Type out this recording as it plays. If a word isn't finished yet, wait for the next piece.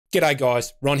G'day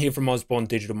guys, Ron here from Osborne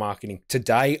Digital Marketing.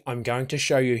 Today I'm going to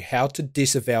show you how to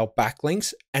disavow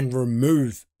backlinks and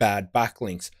remove bad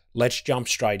backlinks. Let's jump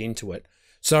straight into it.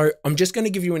 So I'm just going to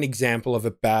give you an example of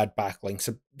a bad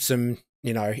backlink, some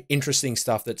interesting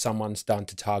stuff that someone's done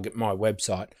to target my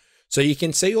website. So you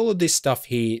can see all of this stuff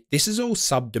here. This is all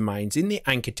subdomains. In the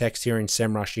anchor text here in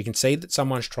SEMrush, you can see that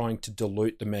someone's trying to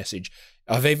dilute the message.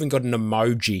 I've even got an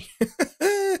emoji.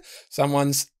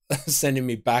 Someone's sending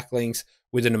me backlinks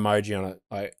with an emoji on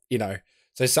it,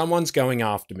 so someone's going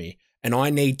after me and I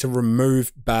need to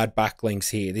remove bad backlinks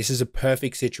here. This is a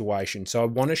perfect situation. So I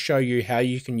want to show you how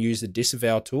you can use the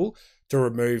disavow tool to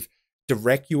remove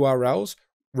direct URLs,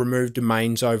 remove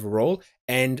domains overall,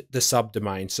 and the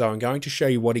subdomain. So I'm going to show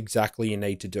you what exactly you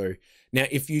need to do. Now,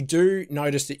 if you do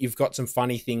notice that you've got some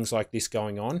funny things like this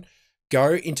going on,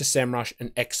 go into SEMrush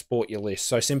and export your list.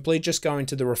 So simply just go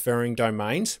into the referring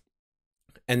domains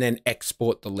and then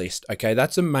export the list. Okay,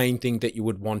 that's the main thing that you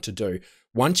would want to do.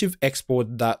 Once you've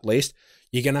exported that list,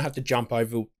 you're going to have to jump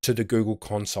over to the Google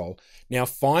console. Now,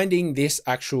 finding this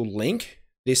actual link,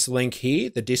 this link here,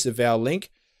 the disavow link,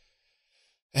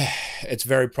 it's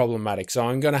very problematic. So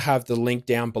I'm going to have the link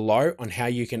down below on how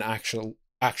you can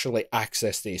actually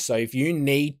access this. So if you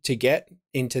need to get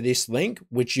into this link,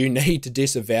 which you need to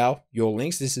disavow your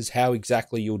links, this is how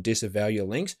exactly you'll disavow your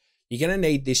links. You're going to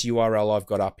need this URL I've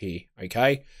got up here,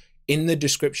 okay? In the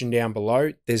description down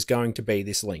below, there's going to be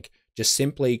this link. Just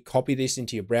simply copy this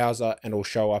into your browser and it'll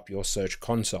show up your search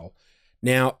console.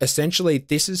 Now, essentially,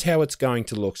 this is how it's going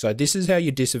to look. So this is how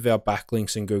you disavow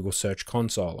backlinks in Google Search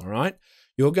Console, all right?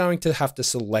 You're going to have to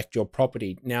select your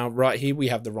property. Now, right here, we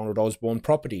have the Ronald Osborne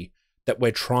property that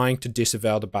we're trying to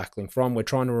disavow the backlink from. We're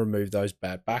trying to remove those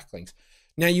bad backlinks.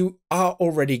 Now, you are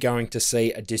already going to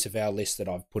see a disavow list that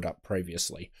I've put up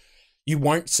previously. You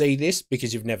won't see this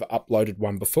because you've never uploaded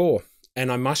one before.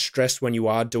 And I must stress, when you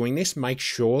are doing this, make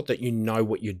sure that you know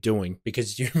what you're doing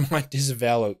because you might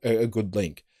disavow a good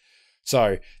link.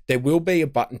 So there will be a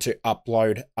button to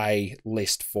upload a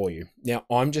list for you. Now,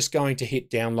 I'm just going to hit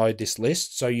download this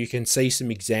list so you can see some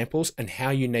examples and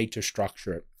how you need to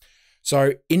structure it.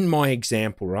 So in my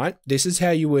example, right, this is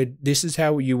how you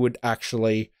would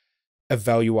actually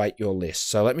evaluate your list.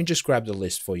 So let me just grab the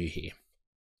list for you here.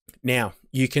 Now,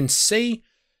 you can see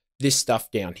this stuff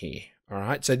down here, all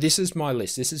right? So this is my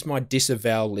list. This is my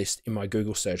disavow list in my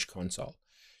Google Search Console.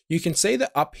 You can see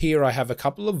that up here, I have a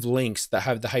couple of links that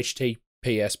have the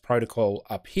HTTPS protocol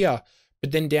up here,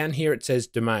 but then down here it says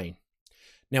domain.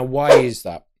 Now, why is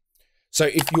that? So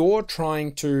if you're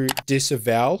trying to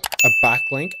disavow a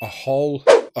backlink, a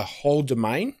whole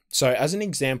domain, so as an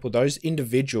example, those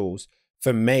individuals,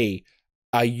 for me,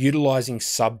 are utilizing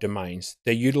subdomains.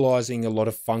 They're utilizing a lot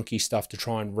of funky stuff to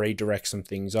try and redirect some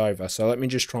things over. So let me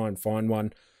just try and find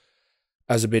one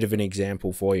as a bit of an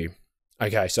example for you.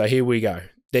 Okay, so here we go.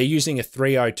 They're using a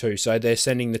 302. So they're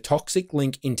sending the toxic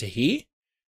link into here,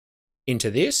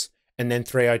 into this, and then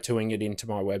 302ing it into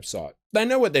my website. They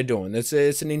know what they're doing. It's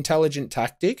an intelligent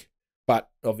tactic, but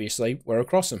obviously we're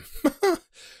across them.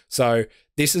 So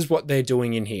this is what they're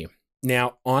doing in here.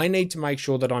 Now, I need to make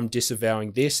sure that I'm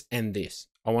disavowing this and this.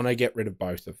 I want to get rid of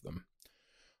both of them.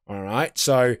 All right,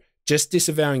 so just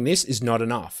disavowing this is not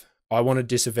enough. I want to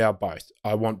disavow both.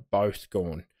 I want both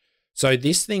gone. So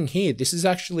this thing here, this is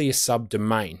actually a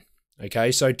subdomain.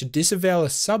 Okay, so to disavow a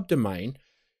subdomain,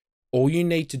 all you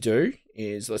need to do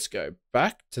is, let's go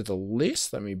back to the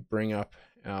list. Let me bring up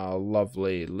our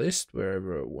lovely list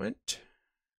wherever it went.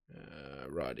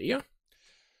 Right here.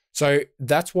 So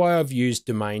that's why I've used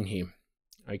domain here.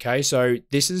 Okay, so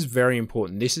this is very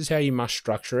important. This is how you must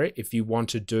structure it if you want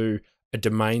to do a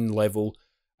domain level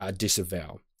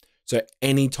disavow. So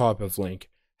any type of link.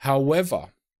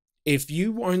 However, if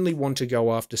you only want to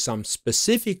go after some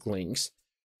specific links,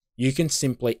 you can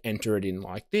simply enter it in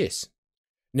like this.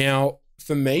 Now,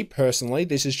 for me personally,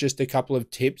 this is just a couple of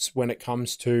tips when it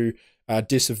comes to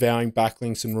disavowing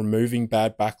backlinks and removing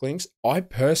bad backlinks. I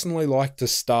personally like to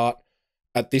start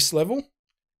at this level,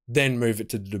 then move it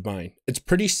to the domain. It's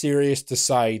pretty serious to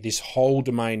say this whole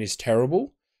domain is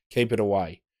terrible, keep it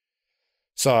away.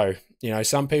 So,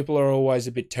 some people are always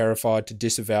a bit terrified to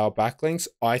disavow backlinks.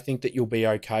 I think that you'll be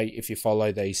okay if you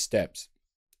follow these steps.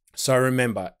 So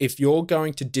remember, if you're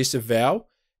going to disavow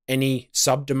any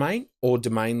subdomain or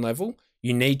domain level,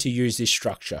 you need to use this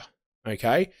structure,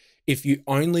 okay? If you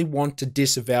only want to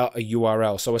disavow a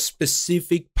URL, so a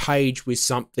specific page with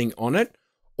something on it,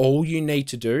 all you need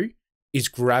to do is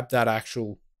grab that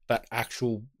actual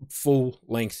full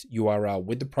length URL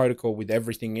with the protocol, with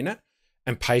everything in it,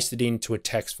 and paste it into a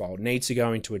text file. It needs to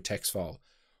go into a text file.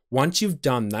 Once you've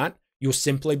done that, you'll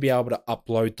simply be able to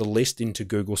upload the list into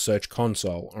Google Search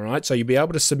Console. All right, so you'll be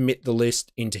able to submit the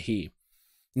list into here.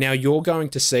 Now you're going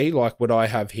to see like what I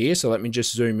have here. So let me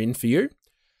just zoom in for you.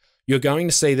 You're going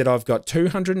to see that I've got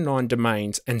 209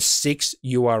 domains and 6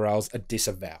 URLs are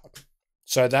disavowed.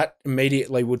 So that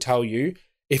immediately will tell you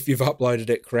if you've uploaded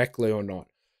it correctly or not.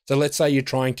 So let's say you're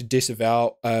trying to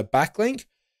disavow a backlink,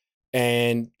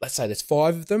 and let's say there's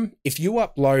 5 of them. If you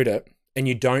upload it and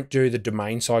you don't do the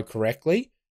domain side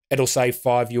correctly, it'll say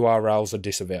 5 URLs are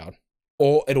disavowed,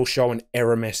 or it'll show an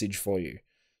error message for you.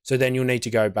 So then you'll need to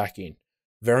go back in.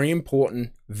 Very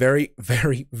important, very,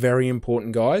 very, very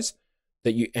important, guys,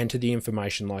 that you enter the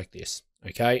information like this.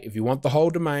 Okay, if you want the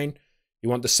whole domain, you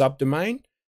want the subdomain,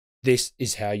 this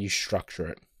is how you structure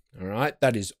it. All right,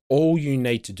 that is all you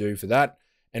need to do for that.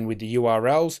 And with the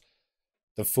URLs,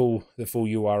 the full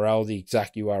URL, the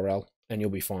exact URL, and you'll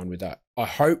be fine with that. I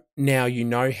hope now you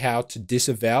know how to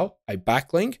disavow a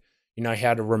backlink. You know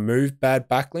how to remove bad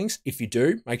backlinks. If you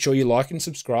do, make sure you like and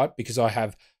subscribe, because I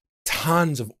have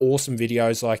tons of awesome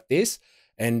videos like this.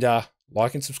 And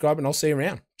like and subscribe, and I'll see you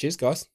around. Cheers, guys.